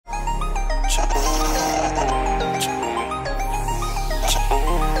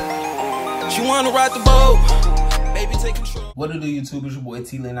wanna ride the boat. Baby, take control. What it do, YouTube? It's your boy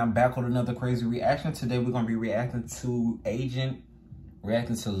IamTeeLee, and I'm back with another crazy reaction. Today we're gonna be reacting to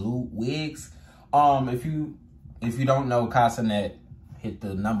Ludwigs. If you don't know, Casanet hit the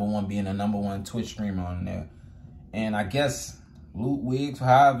 #1, being the #1 Twitch streamer on there, and I guess Ludwigs,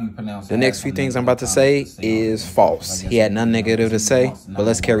 however you pronounce it. The next few things I'm about to say is false. He had nothing negative to say, but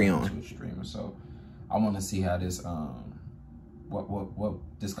let's carry on. So I want to see how this what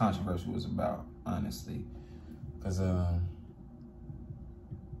this controversy was about, honestly, because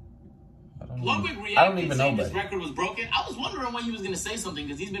Ludwig reacted saying his record was broken. I was wondering when he was going to say something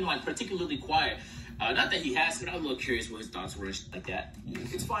because he's been like particularly quiet. Not that he has, but I was a little curious what his thoughts were like that.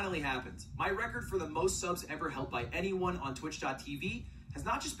 It's finally happened. My record for the most subs ever held by anyone on Twitch.tv has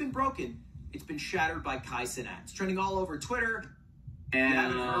not just been broken, it's been shattered by Kai Cenat. It's trending all over Twitter.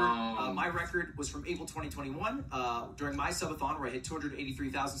 And my record was from April 2021 during my subathon where I hit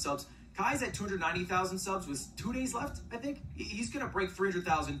 283,000 subs. Kai's at 290,000 subs with 2 days left, I think. He's going to break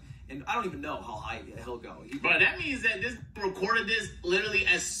 300,000, and I don't even know how high he'll go. But that means that this recorded this literally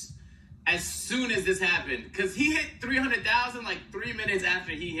as soon as this happened, because he hit 300,000 like 3 minutes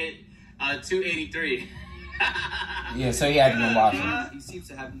after he hit 283. Yeah, so he had been watching. He seems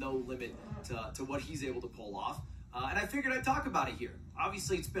to have no limit to what he's able to pull off. And I figured I'd talk about it here.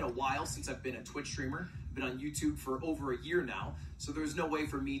 Obviously, it's been a while since I've been a Twitch streamer. I've been on YouTube for over a year now, so there's no way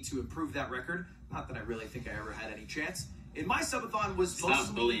for me to improve that record. Not that I really think I ever had any chance. And my subathon was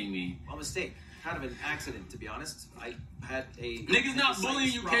mostly bullying me. A mistake. Kind of an accident, to be honest. I had a... Niggas not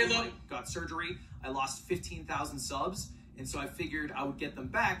bullying you, Caleb. I got surgery. I lost 15,000 subs, and so I figured I would get them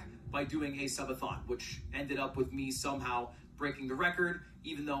back by doing a subathon, which ended up with me somehow breaking the record,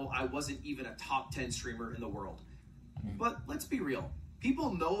 even though I wasn't even a top 10 streamer in the world. But let's be real.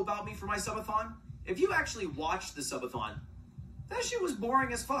 People know about me for my subathon. If you actually watched the subathon, that shit was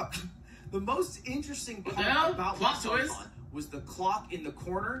boring as fuck. The most interesting part about my subathon was the clock in the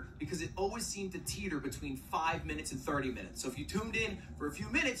corner, because it always seemed to teeter between 5 minutes and 30 minutes. So if you tuned in for a few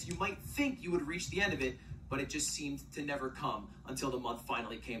minutes, you might think you would reach the end of it, but it just seemed to never come until the month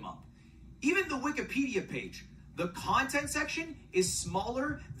finally came up. Even the Wikipedia page, the content section is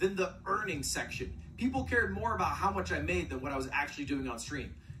smaller than the earnings section. People cared more about how much I made than what I was actually doing on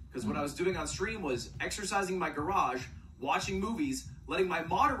stream. Because what I was doing on stream was exercising my garage, watching movies, letting my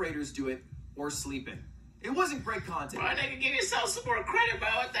moderators do it, or sleeping. It wasn't great content. Bro, nigga, give yourself some more credit, bro.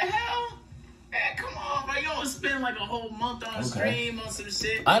 What the hell? Man, come on, bro. You don't spend like a whole month on stream on some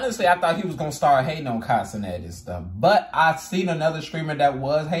shit. Honestly, I thought he was going to start hating on Casanet and stuff. But I seen another streamer that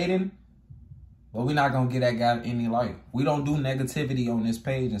was hating. But we're not going to get that guy any light. We don't do negativity on this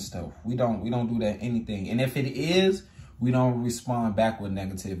page and stuff. We don't do that anything. And if it is, we don't respond back with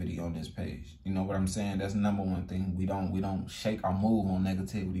negativity on this page. You know what I'm saying? That's the #1 thing. We don't shake our move on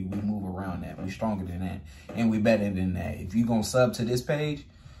negativity. We move around that. We're stronger than that. And we better than that. If you're going to sub to this page,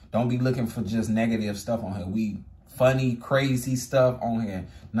 don't be looking for just negative stuff on here. We funny, crazy stuff on here.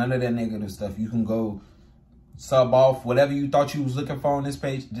 None of that negative stuff. You can go sub off whatever you thought you was looking for on this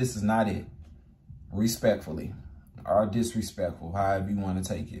page. This is not it. Respectfully or disrespectful, however you want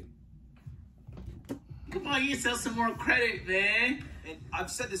to take it. Come on, you yourself some more credit, man. And I've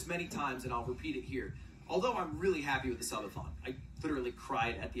said this many times, and I'll repeat it here. Although I'm really happy with the subathon, I literally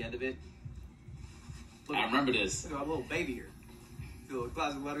cried at the end of it. Look, I remember this. Look at my little baby here. See the little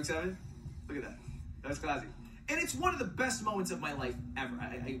classic Ludwigs 7? Look at that. That's classic. And it's one of the best moments of my life ever.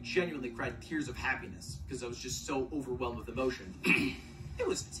 I genuinely cried tears of happiness because I was just so overwhelmed with emotion. It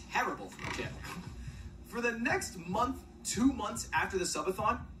was terrible for my channel. For the next month, 2 months after the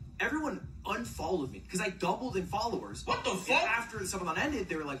subathon, everyone unfollowed me because I doubled in followers. What the fuck? And after the subathon ended,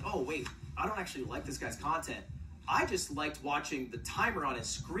 they were like, oh, wait, I don't actually like this guy's content. I just liked watching the timer on his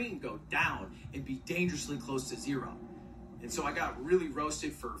screen go down and be dangerously close to 0. And so I got really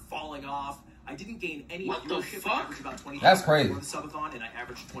roasted for falling off. I didn't gain any viewership. I averaged about 20,000 That's crazy. before the subathon, and I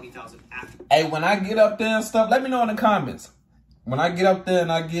averaged 20,000 after. Hey, when I get up there and stuff, let me know in the comments. When I get up there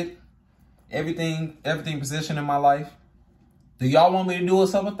and I get everything positioned in my life, do y'all want me to do a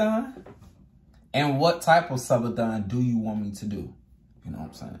subathon? And what type of subathon do you want me to do? You know what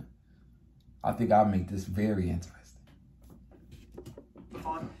I'm saying? I think I'll make this very interesting.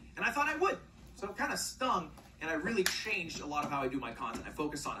 And I thought I would. So it kind of stung, and I really changed a lot of how I do my content. I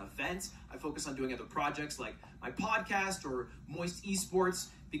focus on events. I focus on doing other projects like my podcast or Moist Esports,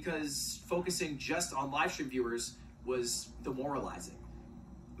 because focusing just on live stream viewers was demoralizing.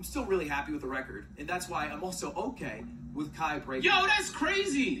 I'm still really happy with the record, and that's why I'm also okay with Kai breaking. Yo, that's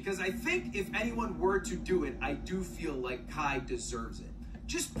crazy! Because I think if anyone were to do it, I do feel like Kai deserves it.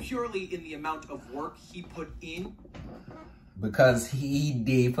 Just purely in the amount of work he put in because he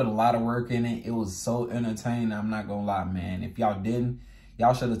did put a lot of work in it. It was so entertaining. I'm not gonna lie, man. If y'all didn't,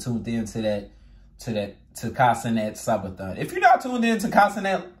 y'all should have tuned in to Casanet subathon. If you're not tuned in to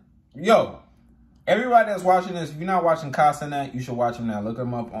Casanet, yo, everybody that's watching this, if you're not watching Casanet, you should watch him now. Look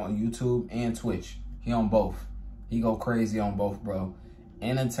him up on YouTube and Twitch. He on both. He go crazy on both, bro.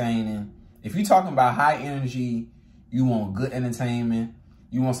 Entertaining. If you're talking about high energy, you want good entertainment,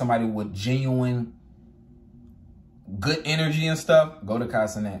 you want somebody with genuine good energy and stuff, go to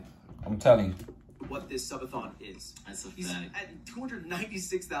Casanet. I'm telling you. What this subathon is. That's He's pathetic. at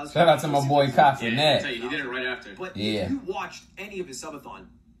 296,000. Shout out to my boy Casanet. Yeah, I tell you, he did it right after. But yeah, if you watched any of his subathon,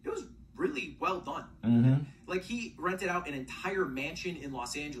 it was really well done. Like, he rented out an entire mansion in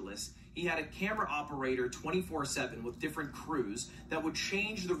Los Angeles. He had a camera operator 24/7 with different crews that would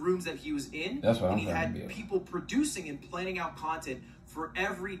change the rooms that he was in. That's what and I'm he had trying to be. people producing and planning out content for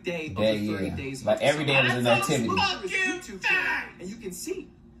every day of Day, the 30 yeah. days. Like, every day was an activity. YouTube channel, and you can see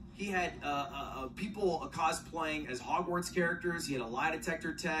he had people cosplaying as Hogwarts characters. He had a lie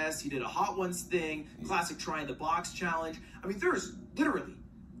detector test. He did a Hot Ones thing, classic try in the box challenge. I mean, there's literally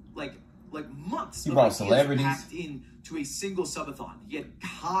like months. He brought celebrities packed into a single subathon. He had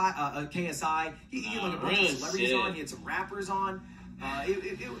KSI. He had like a bunch of celebrities on. He had some rappers on.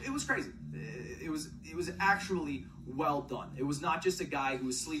 It was crazy. It was actually well done. It was not just a guy who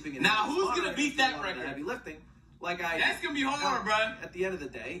was sleeping in. Now, who's gonna beat that record? Heavy lifting. That's gonna be hard, bro. At the end of the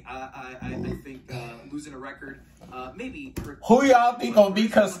day, I think losing a record, maybe. Who y'all think gonna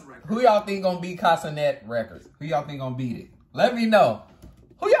beat? Who y'all think gonna beat Casanet records? Who y'all think gonna beat it? Let me know.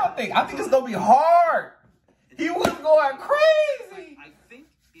 Who y'all think? I think it's gonna be hard. He was going crazy. I think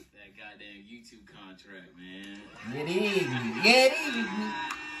That goddamn YouTube contract, man. Get easy. Get easy.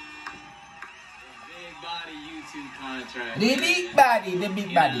 Big body YouTube contract. The big body. The big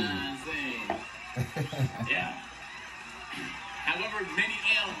You know body. what I'm saying? Yeah. However many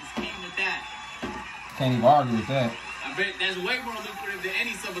M's came with that. Can't even argue with that. I bet that's way more lucrative than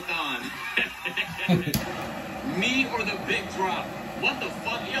any subathon. Me or the big drop. What the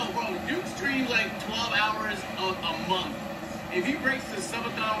fuck? Yo, bro, Duke streams like 12 hours a month. If he breaks the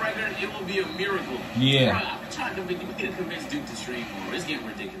subathon record, it will be a miracle. Yeah. Bro, I'm trying to convince, we need to convince Duke to stream more. It's getting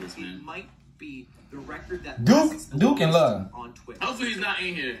ridiculous, it man. might be the record that Duke and Love on Twitch. Hopefully he's not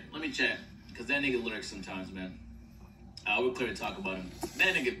in here. Let me check. Because that nigga lurks sometimes, man. We're clear to talk about him.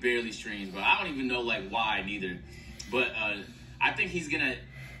 That nigga barely streams, bro. I don't even know, like, why, neither. But I think he's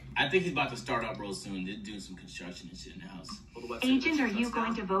about to start up real soon. They're doing some construction and shit in the house. Well, the Agent, are you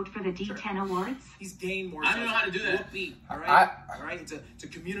going to vote for the D10 awards? He's gained more. I don't know how to do that. All right, all right. It's a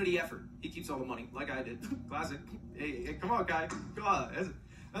community effort. He keeps all the money, like I did. Classic. Hey, come on, guy. Come on.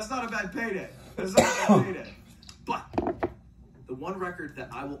 That's not a bad payday. That's not a bad payday. But the one record that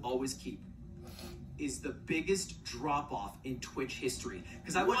I will always keep is the biggest drop-off in Twitch history.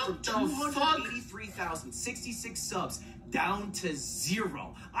 Because I went from 283,066 subs down to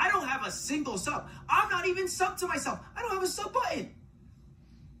 0. I don't have a single sub. I'm not even subbed to myself. I don't have a sub button.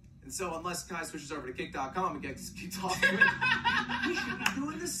 And so unless Kai switches over to kick.com and gets kicked off, he should be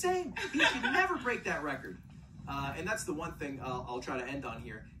doing the same. He should never break that record. And that's the one thing I'll try to end on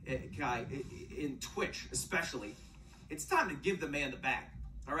here, Kai, in Twitch especially. It's time to give the man the bag,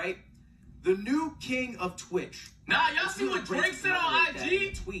 all right? The new king of Twitch. Nah, y'all see what Drake said on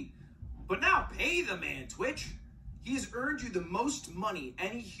IG? Tweet. But now pay the man, Twitch. He has earned you the most money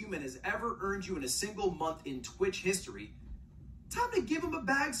any human has ever earned you in a single month in Twitch history. Time to give him a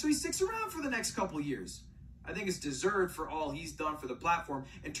bag so he sticks around for the next couple years. I think it's deserved for all he's done for the platform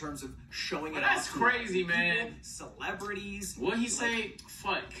in terms of showing it off. That's crazy, people, man. Celebrities. What he say?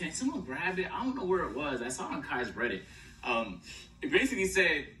 Fuck, can someone grab it? I don't know where it was. I saw it on Kai's Reddit. It basically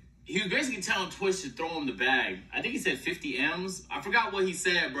said, he was basically telling Twitch to throw him the bag. I think he said 50 M's. I forgot what he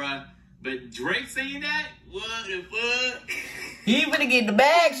said, bruh. But Drake saying that? What the fuck? He finna get the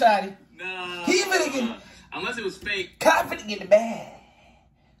bag, shawty. No. He finna get... Unless it was fake. Kai finna get the bag.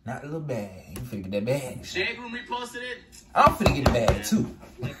 Not the little bag. You finna get that bag. Shade Room reposted it. I'm finna get the bag, too.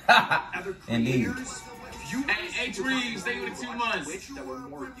 Other Indeed. creators. Hey, Trees, stay with 2 months. Twitch that were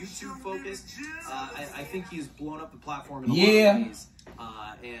more YouTube focused. I think he's blown up the platform in a lot of ways,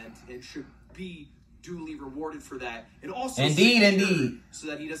 and it should be duly rewarded for that. And also, indeed, so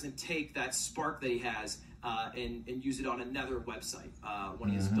that he doesn't take that spark that he has and use it on another website when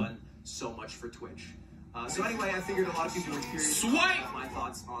he has done so much for Twitch. So anyway, I figured a lot of people were curious about my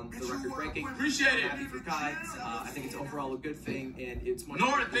thoughts on the record breaking. Appreciate it. Happy for Kai. I think it's overall a good thing, and it's much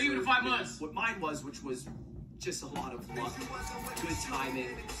Nora, thank you for 5 months. What mine was, which was just a lot of luck, good timing,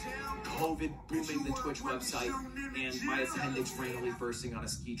 COVID booming the Twitch website, and my appendix randomly bursting on a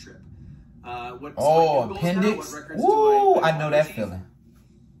ski trip. Appendix. Ooh, I know that feeling.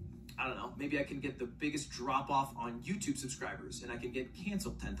 I don't know. Maybe I can get the biggest drop off on YouTube subscribers, and I can get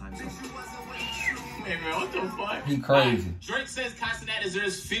canceled 10 times over. Hey man, what the fuck? He crazy. Drake says Castanet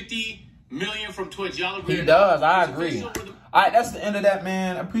deserves 50 million from Twitch. Y'all agree? He does. I agree. All right, that's the end of that,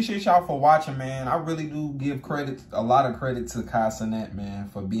 man. I appreciate y'all for watching, man. I really do give a lot of credit to Castanet, man,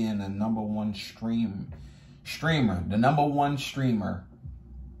 for being the #1 streamer, the #1 streamer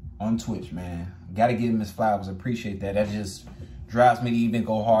on Twitch, man. Gotta give him his flowers. Appreciate that. That just drives me to even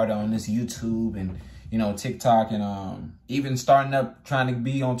go harder on this YouTube and, you know, TikTok, and even starting up trying to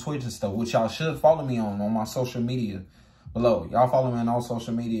be on Twitch and stuff, which y'all should follow me on my social media below. Y'all follow me on all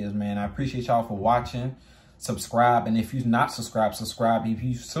social medias, man. I appreciate y'all for watching. Subscribe, and if you're not subscribed, subscribe. If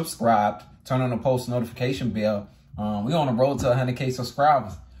you subscribed, turn on the post notification bell. We're on the road to 100K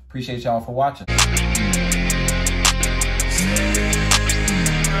subscribers. Appreciate y'all for watching.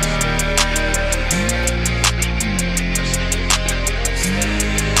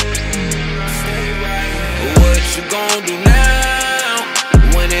 What you gonna do now?